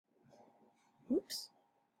Oops.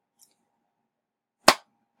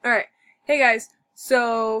 Alright, hey guys,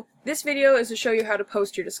 so this video is to show you how to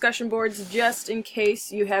post your discussion boards just in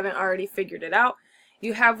case you haven't already figured it out.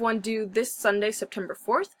 You have one due this Sunday, September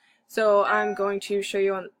 4th, so I'm going to show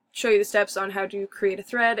you the steps on how to create a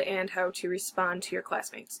thread and how to respond to your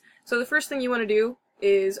classmates. So the first thing you want to do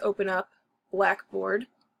is open up Blackboard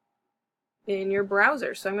in your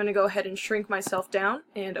browser. So I'm going to go ahead and shrink myself down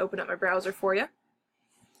and open up my browser for you.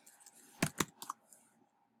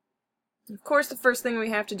 Of course, the first thing we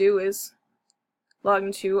have to do is log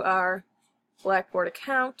into our Blackboard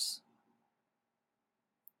account.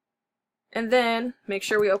 And then make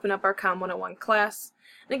sure we open up our Com 101 class.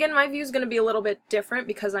 And again, my view is going to be a little bit different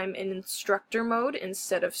because I'm in instructor mode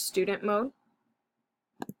instead of student mode.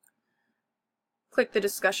 Click the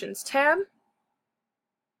Discussions tab.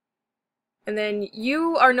 And then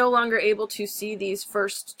you are no longer able to see these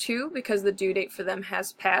first two because the due date for them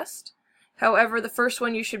has passed. However, the first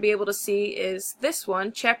one you should be able to see is this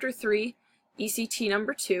one, Chapter 3, ECT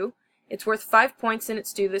number 2. It's worth 5 points and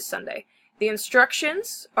it's due this Sunday. The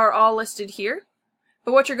instructions are all listed here,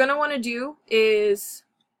 but what you're going to want to do is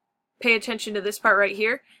pay attention to this part right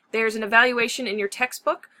here. There's an evaluation in your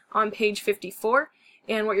textbook on page 54,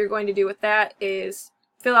 and what you're going to do with that is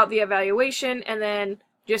fill out the evaluation and then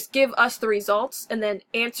just give us the results and then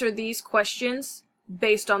answer these questions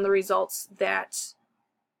based on the results that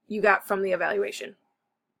you got from the evaluation.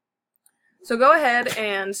 So go ahead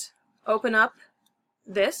and open up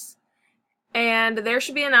this, and there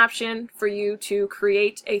should be an option for you to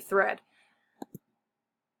create a thread.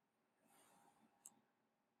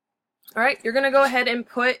 Alright, you're going to go ahead and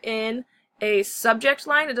put in a subject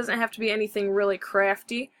line. It doesn't have to be anything really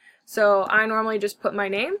crafty. So I normally just put my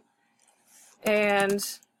name, and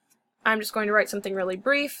I'm just going to write something really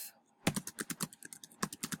brief.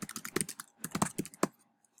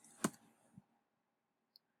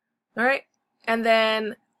 Alright, and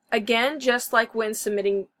then again, just like when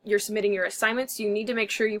you're submitting your assignments, you need to make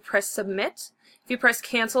sure you press submit. If you press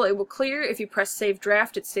cancel, it will clear. If you press save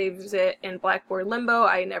draft, it saves it in Blackboard limbo.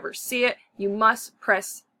 I never see it. You must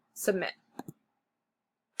press submit.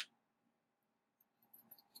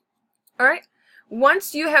 Alright,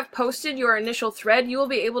 once you have posted your initial thread, you will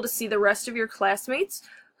be able to see the rest of your classmates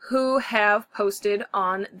who have posted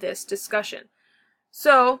on this discussion.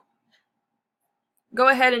 So go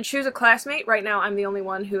ahead and choose a classmate. Right now I'm the only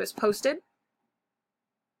one who has posted.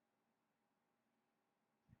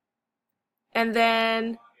 And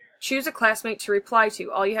then choose a classmate to reply to.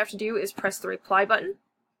 All you have to do is press the reply button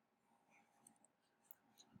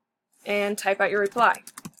and type out your reply.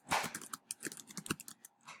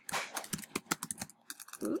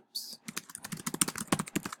 Oops.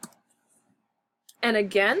 And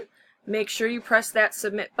again, make sure you press that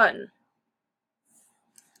submit button.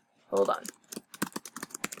 Hold on.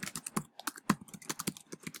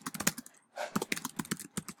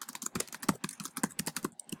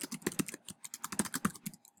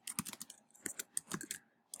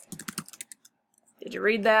 Did you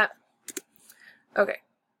read that? Okay,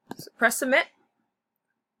 so press submit.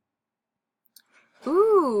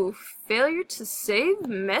 Ooh, failure to save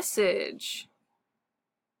message.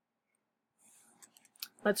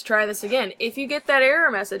 Let's try this again. If you get that error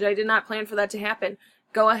message, I did not plan for that to happen,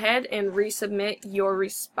 go ahead and resubmit your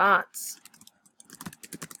response.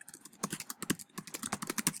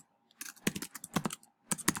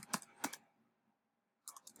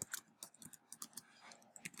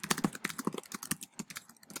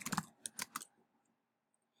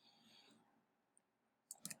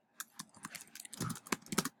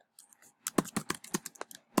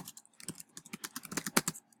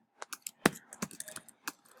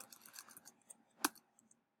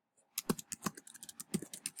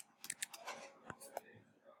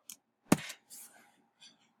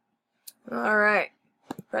 Alright,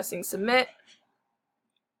 pressing submit.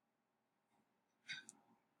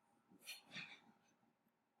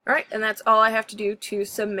 Alright, and that's all I have to do to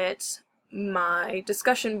submit my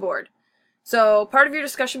discussion board. So part of your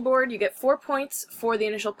discussion board, you get 4 points for the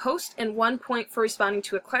initial post and 1 point for responding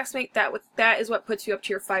to a classmate. That is what puts you up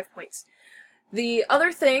to your 5 points. The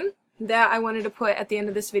other thing that I wanted to put at the end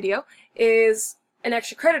of this video is an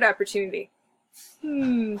extra credit opportunity.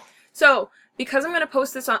 So, because I'm going to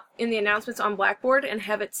post this in the announcements on Blackboard and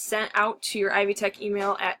have it sent out to your Ivy Tech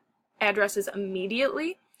email addresses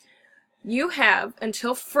immediately, you have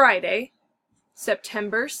until Friday,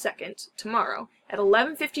 September 2nd, tomorrow, at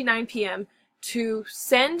 11:59 p.m. to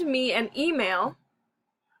send me an email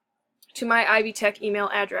to my Ivy Tech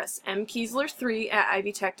email address,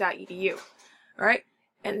 mkiesler3@ivytech.edu. Alright?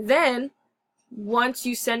 And then, once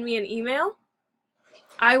you send me an email,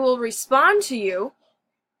 I will respond to you,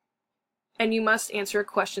 and you must answer a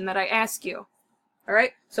question that I ask you.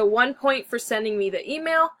 Alright? So 1 point for sending me the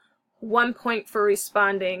email, 1 point for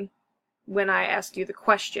responding when I ask you the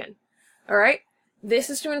question. Alright?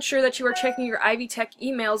 This is to ensure that you are checking your Ivy Tech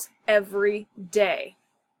emails every day.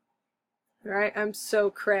 Alright? I'm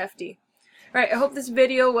so crafty. Alright, I hope this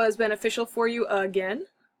video was beneficial for you again.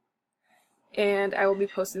 And I will be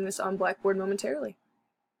posting this on Blackboard momentarily.